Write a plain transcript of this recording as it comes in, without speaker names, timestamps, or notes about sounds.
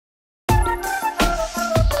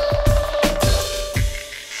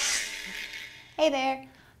Hey there!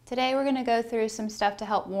 Today we're going to go through some stuff to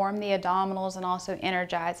help warm the abdominals and also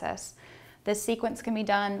energize us. This sequence can be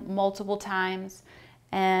done multiple times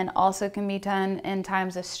and also can be done in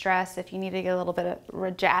times of stress if you need to get a little bit of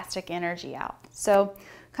rajastic energy out. So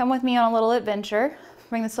come with me on a little adventure.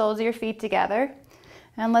 Bring the soles of your feet together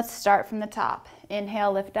and let's start from the top.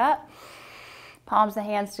 Inhale, lift up. Palms of the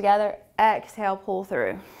hands together. Exhale, pull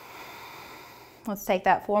through. Let's take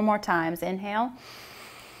that 4 more times. Inhale.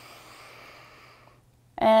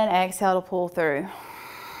 And exhale to pull through.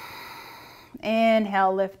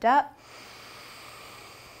 Inhale, lift up.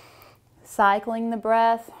 Cycling the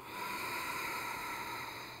breath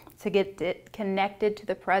to get it connected to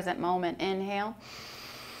the present moment. Inhale.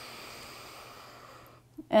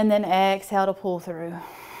 And then exhale to pull through.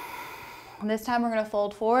 This time we're going to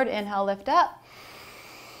fold forward. Inhale, lift up.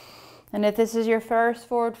 And if this is your first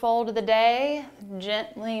forward fold of the day,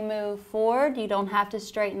 gently move forward. You don't have to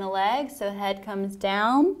straighten the legs, so head comes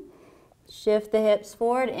down. Shift the hips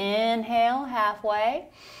forward. Inhale, halfway.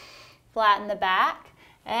 Flatten the back.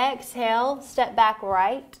 Exhale, step back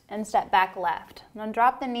right and step back left. Now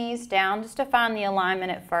drop the knees down just to find the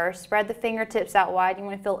alignment at first. Spread the fingertips out wide. You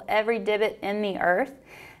want to feel every divot in the earth.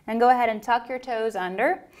 And go ahead and tuck your toes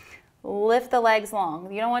under. Lift the legs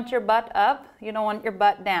long. You don't want your butt up. You don't want your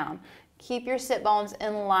butt down. Keep your sit bones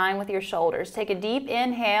in line with your shoulders. Take a deep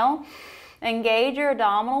inhale. Engage your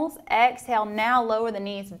abdominals. Exhale. Now lower the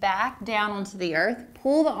knees back down onto the earth.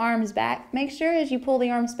 Pull the arms back. Make sure as you pull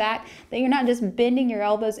the arms back that you're not just bending your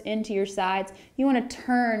elbows into your sides. You want to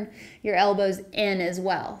turn your elbows in as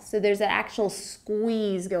well. So there's an actual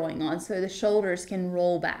squeeze going on so the shoulders can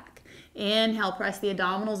roll back. Inhale, press the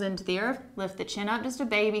abdominals into the earth. Lift the chin up, just a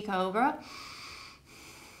baby cobra.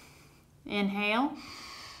 Inhale.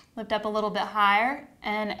 Lift up a little bit higher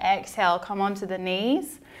and exhale. Come onto the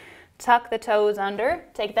knees. Tuck the toes under.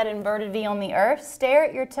 Take that inverted V on the earth. Stare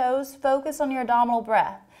at your toes. Focus on your abdominal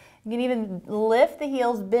breath. You can even lift the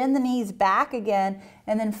heels, bend the knees back again,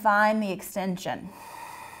 and then find the extension.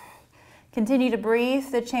 Continue to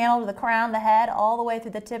breathe the channel to the crown of the head, all the way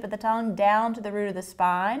through the tip of the tongue, down to the root of the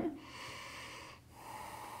spine.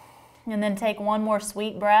 And then take one more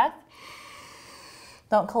sweet breath.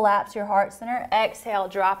 Don't collapse your heart center. Exhale,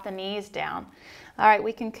 drop the knees down. All right,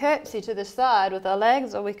 we can curtsy to the side with our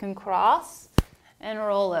legs, or we can cross and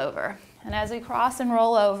roll over. And as we cross and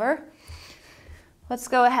roll over, let's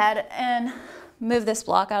go ahead and move this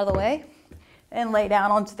block out of the way and lay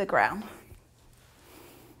down onto the ground.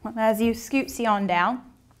 As you scootsy on down,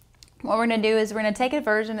 what we're going to do is we're going to take a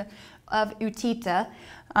version of Utthita.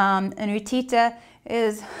 And Utthita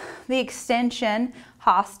is the extension.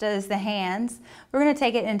 Hasta is the hands. We're going to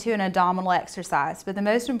take it into an abdominal exercise, but the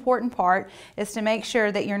most important part is to make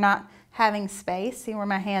sure that you're not having space, see where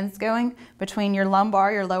my hand's going, between your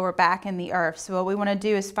lumbar, your lower back, and the earth. So what we want to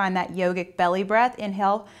do is find that yogic belly breath.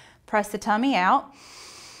 Inhale, press the tummy out,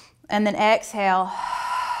 and then exhale,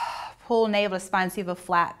 pull navel to spine so you have a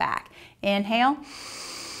flat back. Inhale,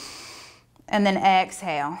 and then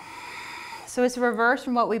exhale. So it's reverse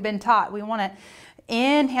from what we've been taught. We want to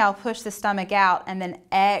inhale, push the stomach out, and then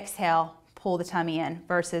exhale, pull the tummy in,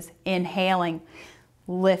 versus inhaling,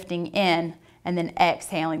 lifting in, and then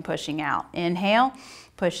exhaling, pushing out. Inhale,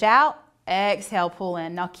 push out, exhale, pull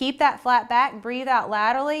in. Now keep that flat back, breathe out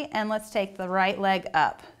laterally, and let's take the right leg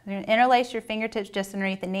up. You're going to interlace your fingertips just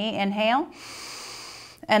underneath the knee. Inhale,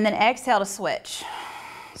 and then exhale to switch.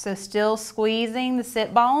 So still squeezing the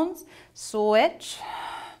sit bones. Switch.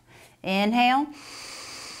 Inhale.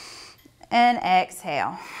 And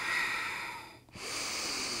exhale.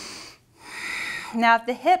 Now if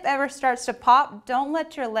the hip ever starts to pop, don't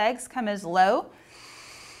let your legs come as low,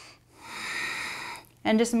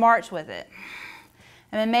 and just march with it.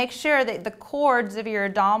 And then make sure that the cords of your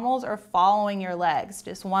abdominals are following your legs,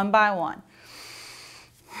 just one by one.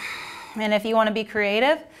 And if you want to be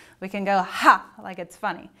creative, we can go ha, like it's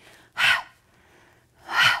funny.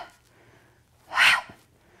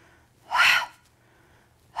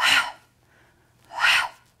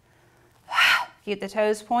 Keep the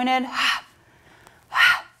toes pointed.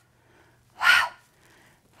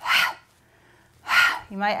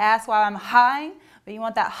 You might ask why I'm hawing, but you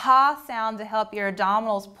want that ha sound to help your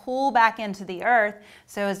abdominals pull back into the earth.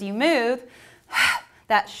 So as you move,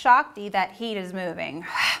 that Shakti, that heat is moving.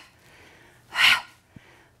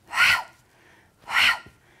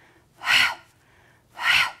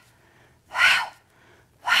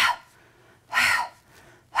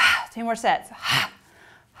 2 more sets. Ha,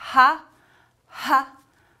 ha, ha,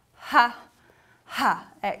 ha, ha.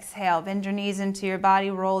 Exhale, bend your knees into your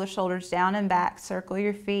body, roll the shoulders down and back, circle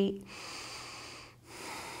your feet,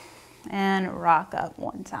 and rock up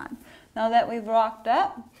one time. Now that we've rocked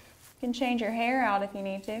up, you can change your hair out if you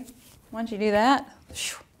need to. Once you do that,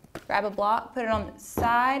 grab a block, put it on the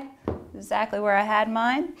side, exactly where I had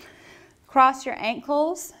mine. Cross your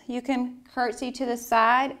ankles. You can curtsy to the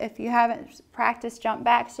side if you haven't practiced jump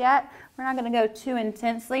backs yet. We're not going to go too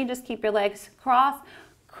intensely. Just keep your legs crossed.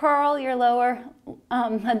 Curl your lower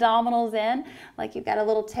abdominals in like you've got a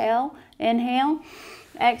little tail. Inhale.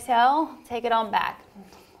 Exhale. Take it on back.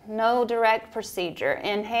 No direct procedure.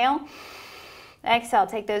 Inhale. Exhale.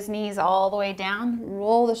 Take those knees all the way down.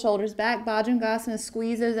 Roll the shoulders back. Bhajangasana.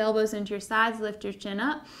 Squeeze those elbows into your sides. Lift your chin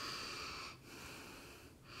up.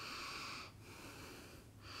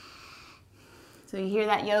 So you hear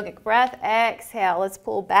that yogic breath. Exhale. Let's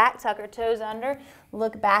pull back, tuck our toes under,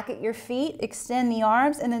 look back at your feet, extend the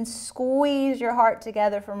arms, and then squeeze your heart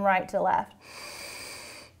together from right to left.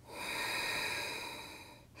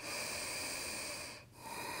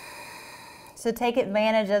 So take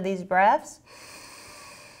advantage of these breaths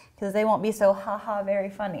because they won't be so ha-ha very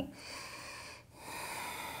funny.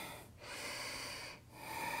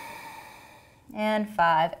 And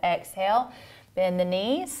 5. Exhale. Bend the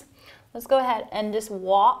knees. Let's go ahead and just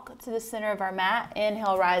walk to the center of our mat.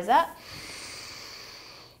 Inhale, rise up.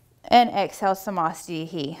 And exhale,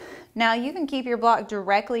 Samasthiti. Now you can keep your block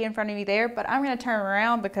directly in front of you there, but I'm going to turn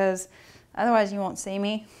around because otherwise you won't see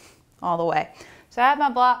me all the way. So I have my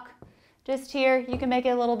block just here. You can make it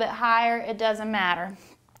a little bit higher. It doesn't matter.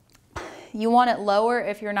 You want it lower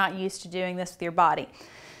if you're not used to doing this with your body.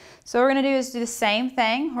 So what we're going to do is do the same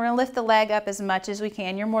thing. We're going to lift the leg up as much as we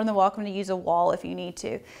can. You're more than welcome to use a wall if you need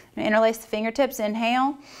to. Interlace the fingertips.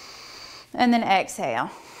 Inhale. And then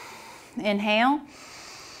exhale. Inhale.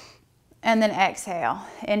 And then exhale.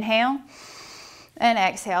 Inhale. And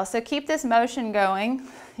exhale. So keep this motion going.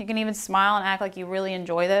 You can even smile and act like you really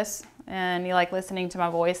enjoy this and you like listening to my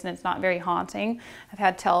voice and it's not very haunting. I've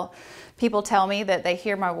had people tell me that they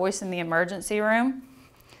hear my voice in the emergency room.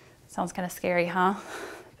 Sounds kind of scary, huh?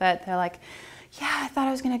 But they're like, yeah, I thought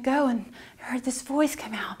I was going to go and I heard this voice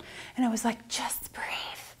come out. And it was like, just breathe.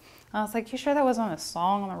 I was like, you sure that wasn't a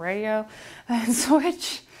song on the radio? And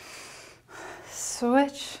switch,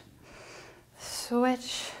 switch,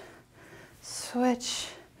 switch, switch,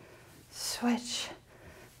 switch,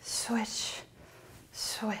 switch,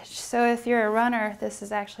 switch. So if you're a runner, this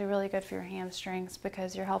is actually really good for your hamstrings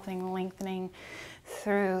because you're helping lengthening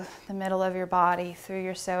through the middle of your body, through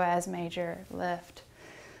your psoas major. Lift.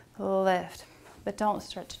 Lift, but don't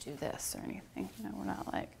start to do this or anything. No, we're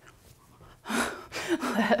not like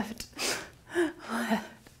lift,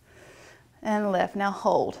 lift, and lift. Now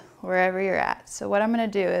hold wherever you're at. So what I'm going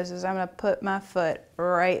to do is I'm going to put my foot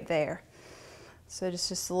right there. So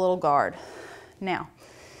just a little guard. Now,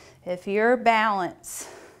 if your balance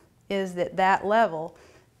is at that level,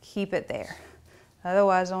 keep it there.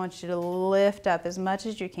 Otherwise, I want you to lift up as much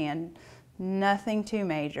as you can. Nothing too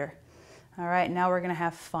major. All right, now we're going to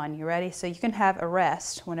have fun. You ready? So you can have a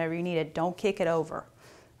rest whenever you need it. Don't kick it over.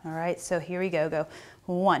 All right, so here we go. Go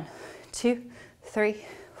 1, 2, 3,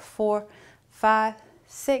 4, 5,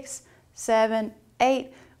 6, 7,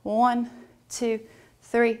 8. 1, 2,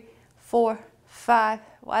 3, 4, 5.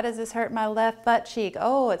 Why does this hurt my left butt cheek?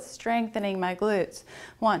 Oh, it's strengthening my glutes.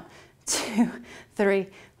 1, 2, 3,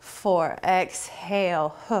 4.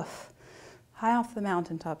 Exhale. Hoof. High off the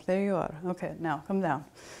mountaintop. There you are. Okay, now come down.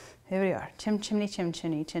 Here we are. Chim chimney chim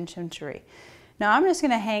chinny, chin chim chiri. Now I'm just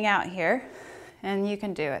going to hang out here and you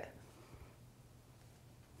can do it.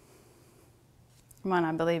 Come on,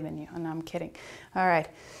 I believe in you. And I'm kidding. All right.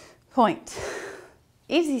 Point.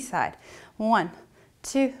 Easy side. 1,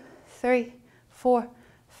 2, 3, 4,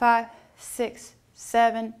 5, 6,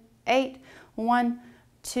 7, 8. 1,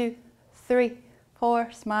 2, 3,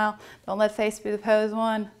 4. Smile. Don't let face be the pose.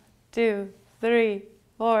 1, 2, 3,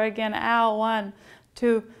 4. Again. Ow. 1,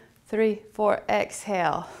 2, 3, 4.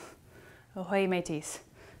 Exhale. Ahoy, mateys.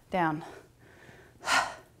 Down.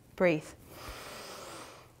 Breathe.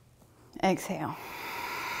 Exhale.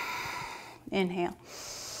 Inhale.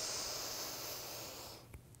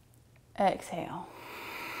 Exhale.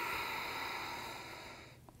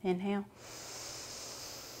 Inhale.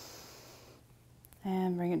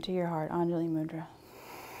 And bring it to your heart. Anjali Mudra.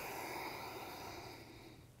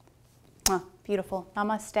 Beautiful.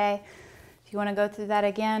 Namaste. If you want to go through that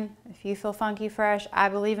again, if you feel funky fresh, I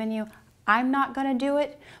believe in you. I'm not going to do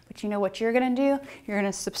it, but you know what you're going to do? You're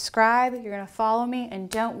going to subscribe, you're going to follow me, and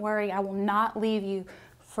don't worry, I will not leave you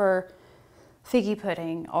for figgy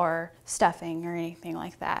pudding or stuffing or anything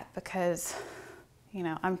like that because, you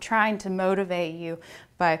know, I'm trying to motivate you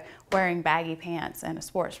by wearing baggy pants and a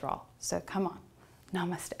sports bra. So come on.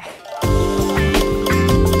 Namaste.